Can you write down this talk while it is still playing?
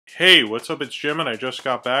Hey, what's up? It's Jim, and I just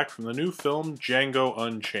got back from the new film Django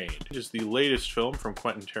Unchained. It is the latest film from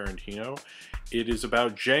Quentin Tarantino. It is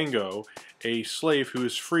about Django, a slave who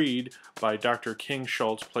is freed by Dr. King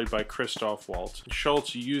Schultz, played by Christoph Waltz.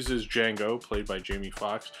 Schultz uses Django, played by Jamie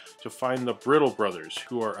Foxx, to find the Brittle brothers,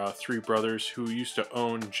 who are three brothers who used to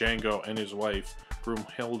own Django and his wife,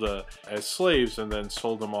 Broomhilda, as slaves, and then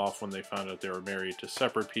sold them off when they found out they were married to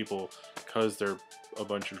separate people because they're a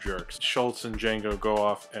bunch of jerks. Schultz and Django go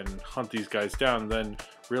off and hunt these guys down, then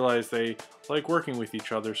realize they like working with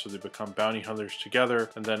each other, so they become bounty hunters together,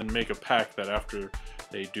 and then make a pact that after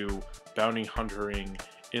they do bounty hunting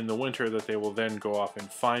in the winter, that they will then go off and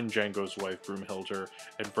find Django's wife, Broomhilda,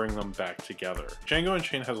 and bring them back together. Django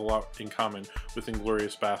Unchained has a lot in common with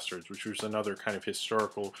Inglourious Basterds, which was another kind of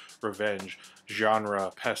historical revenge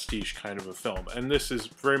genre pastiche kind of a film, and this is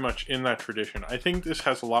very much in that tradition. I think this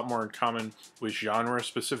has a lot more in common with genre,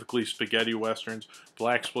 specifically spaghetti westerns,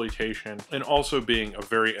 blaxploitation, and also being a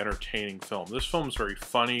very entertaining film. This film is very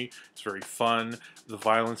funny, it's very fun, the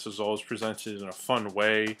violence is always presented in a fun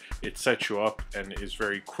way, it sets you up and is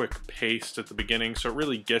very quick paced at the beginning, so it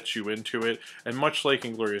really gets you into it. And much like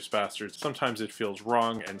Inglourious Basterds, sometimes it feels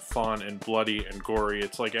wrong and fun and bloody and gory.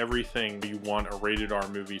 It's like everything you want a rated R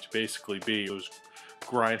movie to basically be. Those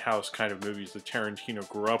grindhouse kind of movies that Tarantino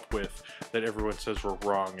grew up with that everyone says were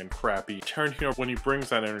wrong and crappy. Tarantino, when he brings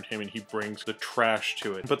that entertainment, he brings the trash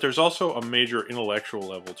to it. But there's also a major intellectual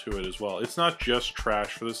level to it as well. It's not just trash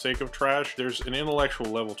for the sake of trash. There's an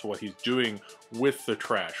intellectual level to what he's doing with the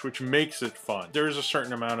trash, which makes it fun. There's a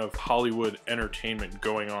certain amount of Hollywood entertainment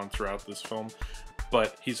going on throughout this film,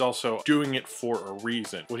 but he's also doing it for a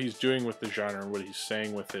reason. What he's doing with the genre and what he's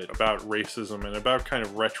saying with it about racism and about kind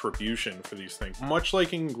of retribution for these things. Much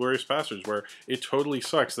like in Inglourious Basterds, where it totally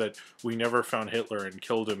sucks that we never found Hitler and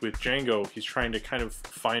killed him. With Django, he's trying to kind of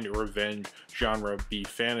find a revenge genre B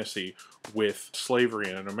fantasy with slavery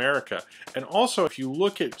in America. And also, if you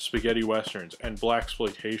look at spaghetti westerns and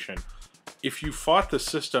blaxploitation, if you fought the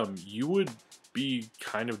system, you would be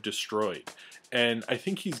kind of destroyed. And I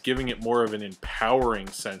think he's giving it more of an empowering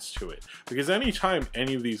sense to it. Because anytime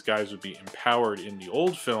any of these guys would be empowered in the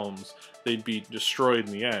old films, they'd be destroyed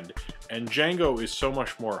in the end. And Django is so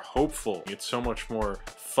much more hopeful. It's so much more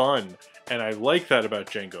fun. And I like that about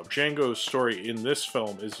Django. Django's story in this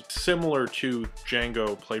film is similar to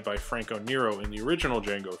Django played by Franco Nero in the original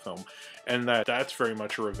Django film, and that's very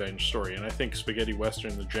much a revenge story. And I think Spaghetti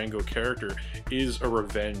Western, the Django character, is a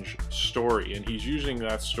revenge story, and he's using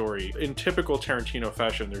that story in typical Tarantino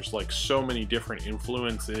fashion. There's like so many different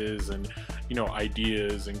influences and, you know,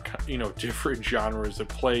 ideas and, you know, different genres that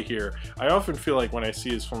play here. I often feel like when I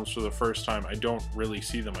see his films for the first time, I don't really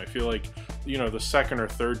see them. I feel like, you know, the second or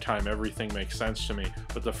third time everything makes sense to me,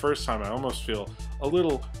 but the first time I almost feel a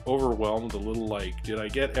little overwhelmed, a little like, did I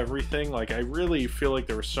get everything? Like, I really feel like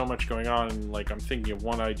there was so much going on, and like I'm thinking of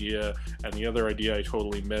one idea and the other idea I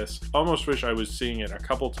totally missed. Almost wish I was seeing it a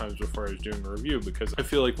couple times before I was doing a review, because I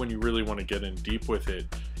feel like when you really want to get in deep with it,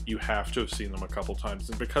 you have to have seen them a couple times.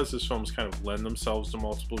 And because his films kind of lend themselves to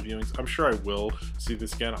multiple viewings, I'm sure I will see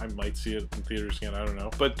this again. I might see it in theaters again, I don't know.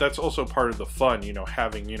 But that's also part of the fun, you know,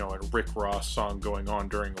 having, you know, a Rick Ross song going on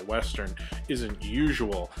during a Western isn't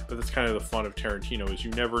usual, but that's kind of the fun of Tarantino, is you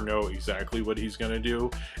never know exactly what he's going to do,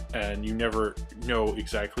 and you never know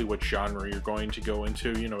exactly what genre you're going to go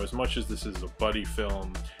into. You know, as much as this is a buddy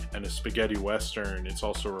film and a spaghetti western, it's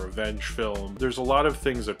also a revenge film. There's a lot of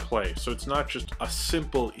things at play, so it's not just a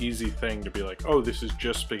simple, easy thing to be like, oh, this is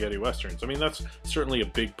just spaghetti westerns. I mean, that's certainly a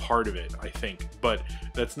big part of it, I think, but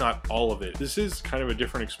that's not all of it. This is kind of a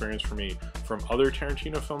different experience for me from other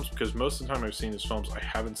Tarantino films, because most of the time I've seen his films, I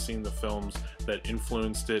haven't seen the films that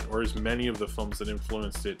influenced it, or as many of the films that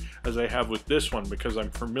influenced it as I have with this one, because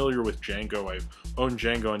I'm familiar with Django. I've owned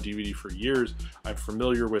Django on DVD for years. I'm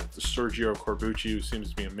familiar with Sergio Corbucci, who seems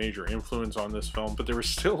to be a major influence on this film, but there was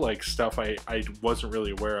still like stuff I wasn't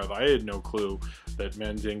really aware of. I had no clue that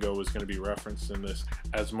Mandingo was going to be referenced in this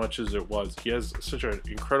as much as it was. He has such an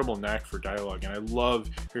incredible knack for dialogue, and I love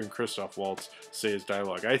hearing Christoph Waltz say his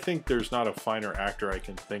dialogue. I think there's not a finer actor I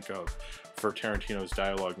can think of for Tarantino's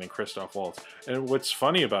dialogue than Christoph Waltz. And what's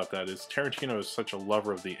funny about that is Tarantino is such a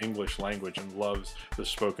lover of the English language and loves the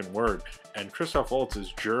spoken word, and Christoph Waltz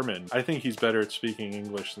is German. I think he's better at speaking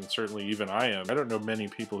English than certainly even I am. I don't know many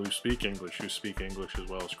people who speak English as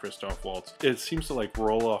well as Christoph Waltz. It seems to like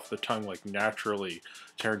roll off the tongue like naturally,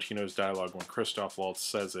 Tarantino's dialogue, when Christoph Waltz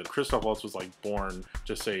says it. Christoph Waltz was like born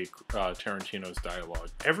to say Tarantino's dialogue.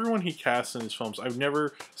 Everyone he casts in his films, I've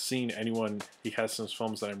never seen anyone he casts in his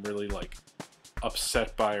films that I'm really like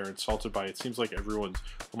upset by or insulted by. It seems like everyone's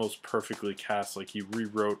almost perfectly cast, like he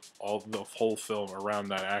rewrote the whole film around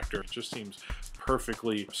that actor. It just seems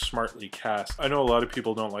perfectly smartly cast. I know a lot of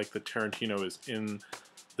people don't like that Tarantino is in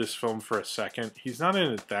this film for a second. He's not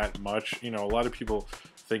in it that much. You know, a lot of people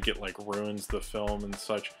think it like ruins the film and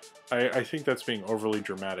such. I think that's being overly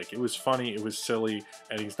dramatic. It was funny, it was silly,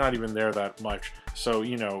 and he's not even there that much. So,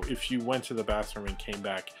 you know, if you went to the bathroom and came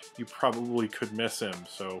back, you probably could miss him.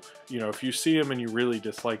 So, you know, if you see him and you really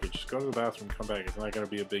dislike it, just go to the bathroom, come back. It's not going to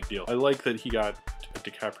be a big deal. I like that he got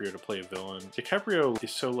DiCaprio to play a villain. DiCaprio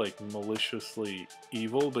is so like maliciously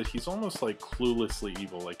evil, but he's almost like cluelessly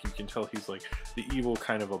evil. Like you can tell he's like the evil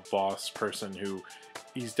kind of a boss person who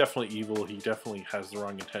he's definitely evil, he definitely has the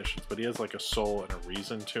wrong intentions, but he has like a soul and a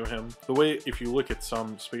reason to him. The way, if you look at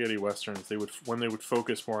some spaghetti westerns, they would, when they would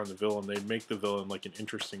focus more on the villain, they'd make the villain like an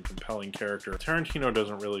interesting, compelling character. Tarantino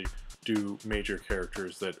doesn't really do major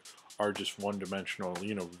characters that are just one-dimensional,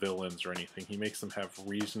 you know, villains or anything. He makes them have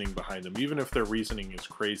reasoning behind them, even if their reasoning is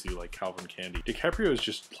crazy, like Calvin Candy. DiCaprio is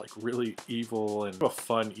just like really evil and a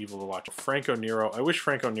fun evil to watch. Franco Nero, I wish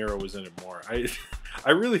Franco Nero was in it more.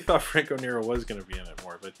 I really thought Franco Nero was going to be in it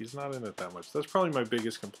more, but he's not in it that much. That's probably my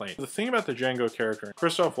biggest complaint. The thing about the Django character,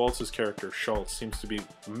 Christoph Waltz's character, Schultz, seems to be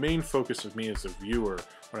the main focus of me as a viewer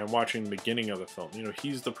when I'm watching the beginning of the film. You know,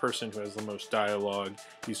 he's the person who has the most dialogue,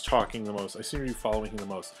 he's talking the most, I seem to be following him the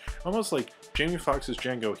most. Almost like Jamie Foxx's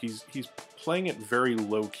Django, he's playing it very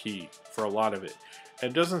low-key for a lot of it.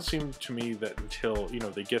 And it doesn't seem to me that until, you know,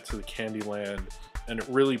 they get to the Candyland and it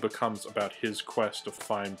really becomes about his quest to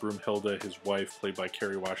find Broomhilda, his wife, played by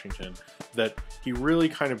Kerry Washington, that he really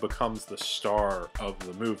kind of becomes the star of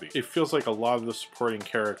the movie. It feels like a lot of the supporting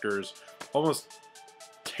characters almost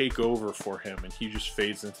take over for him and he just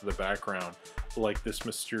fades into the background like this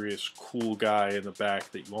mysterious cool guy in the back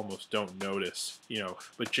that you almost don't notice, you know.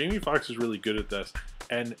 But Jamie Foxx is really good at this.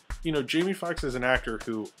 And, you know, Jamie Foxx is an actor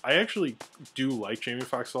who, I actually do like Jamie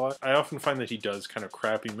Foxx a lot. I often find that he does kind of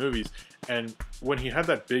crappy movies. And when he had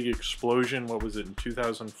that big explosion, what was it, in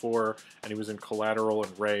 2004, and he was in Collateral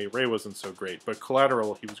and Ray wasn't so great. But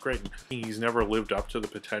Collateral, he was great. And he's never lived up to the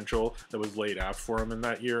potential that was laid out for him in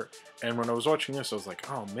that year. And when I was watching this, I was like,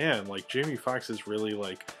 oh man, like Jamie Foxx has really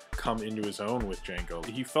like come into his own with Django.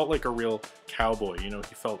 He felt like a real cowboy, you know,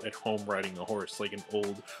 he felt at home riding a horse, like an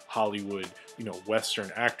old Hollywood, you know,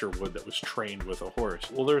 Western actor would that was trained with a horse.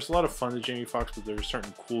 Well, there's a lot of fun to Jamie Foxx, but there's a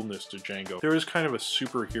certain coolness to Django. There is kind of a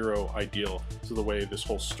superhero ideal to the way this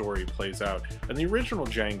whole story plays out. And the original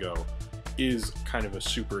Django is kind of a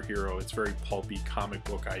superhero. It's very pulpy comic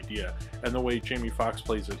book idea. And the way Jamie Foxx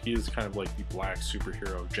plays it, he is kind of like the black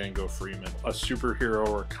superhero, Django Freeman. A superhero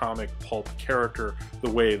or comic pulp character, the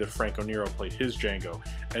way that Franco Nero played his Django.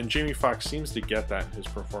 And Jamie Foxx seems to get that in his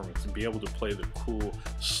performance and be able to play the cool,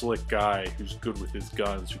 slick guy who's good with his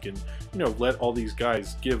guns, who can, you know, let all these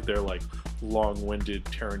guys give their like long-winded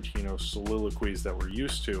Tarantino soliloquies that we're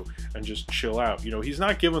used to and just chill out. You know, he's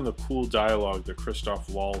not given the cool dialogue that Christoph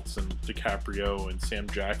Waltz and DiCaprio and Sam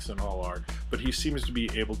Jackson all are, but he seems to be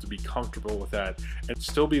able to be comfortable with that and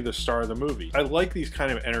still be the star of the movie. I like these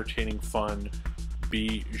kind of entertaining, fun,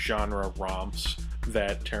 B-genre romps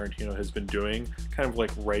that Tarantino has been doing, kind of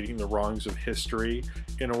like righting the wrongs of history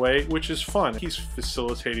in a way, which is fun. He's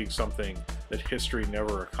facilitating something that history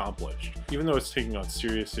never accomplished. Even though it's taking on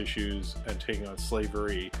serious issues and taking on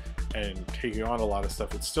slavery and taking on a lot of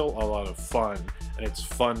stuff, it's still a lot of fun, and it's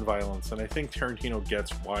fun violence. And I think Tarantino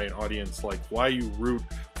gets why an audience, like why you root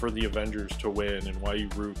for the Avengers to win and why you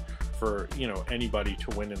root for, you know, anybody to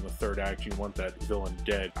win in the third act. You want that villain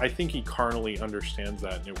dead. I think he carnally understands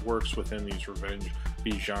that, and it works within these revenge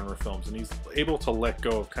B-genre films, and he's able to let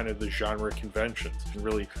go of kind of the genre conventions and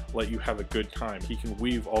really let you have a good time. He can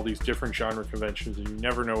weave all these different genre conventions and you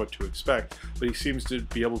never know what to expect, but he seems to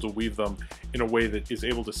be able to weave them in a way that is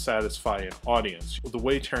able to satisfy an audience. The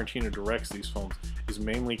way Tarantino directs these films is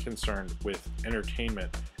mainly concerned with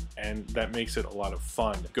entertainment, and that makes it a lot of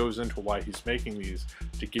fun. It goes into why he's making these,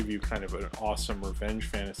 to give you kind of an awesome revenge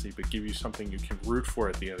fantasy, but give you something you can root for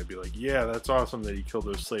at the end and be like, yeah, that's awesome that he killed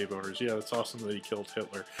those slave owners. Yeah, that's awesome that he killed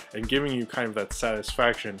Hitler. And giving you kind of that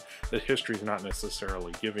satisfaction that history's not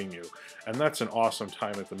necessarily giving you. And that's an awesome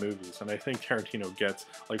time at the movies. And I think Tarantino gets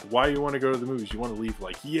like why you want to go to the movies. You want to leave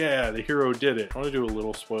like, yeah, the hero did it. I want to do a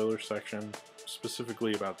little spoiler section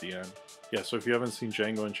specifically about the end. Yeah, so if you haven't seen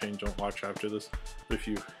Django Unchained, don't watch after this. But if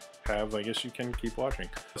you have, I guess you can keep watching.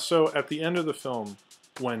 So at the end of the film,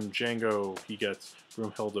 when Django, he gets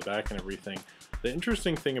Broomhilda back and everything, the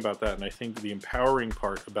interesting thing about that, and I think the empowering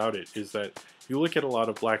part about it, is that you look at a lot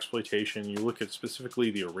of blaxploitation, you look at specifically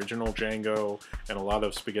the original Django and a lot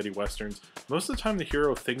of spaghetti westerns, most of the time the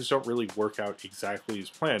hero, things don't really work out exactly as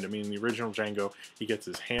planned. I mean, in the original Django, he gets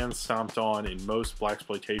his hands stomped on. In most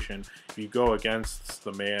blaxploitation, if you go against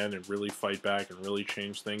the man and really fight back and really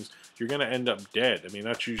change things, you're going to end up dead. I mean,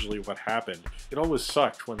 that's usually what happened. It always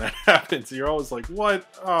sucked when that happens. You're always like, what?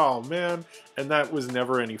 Oh, man. And that was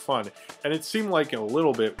never any fun. And it seemed like a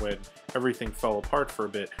little bit when everything fell apart for a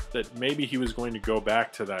bit that maybe he was going to go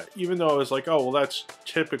back to that, even though I was like, oh, well, that's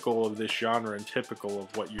typical of this genre and typical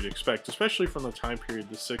of what you'd expect, especially from the time period,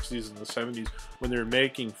 the 60s and the 70s, when they're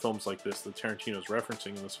making films like this that Tarantino's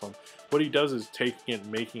referencing in this film. What he does is taking it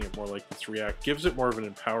and making it more like the 3-act, gives it more of an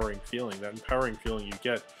empowering feeling, that empowering feeling you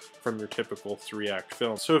get from your typical 3-act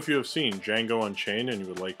film. So if you have seen Django Unchained and you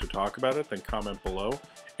would like to talk about it, then comment below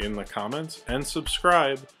in the comments and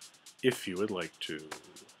subscribe if you would like to.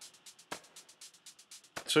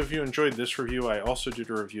 So if you enjoyed this review, I also did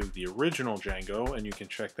a review of the original Django, and you can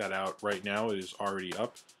check that out right now. It is already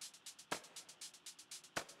up.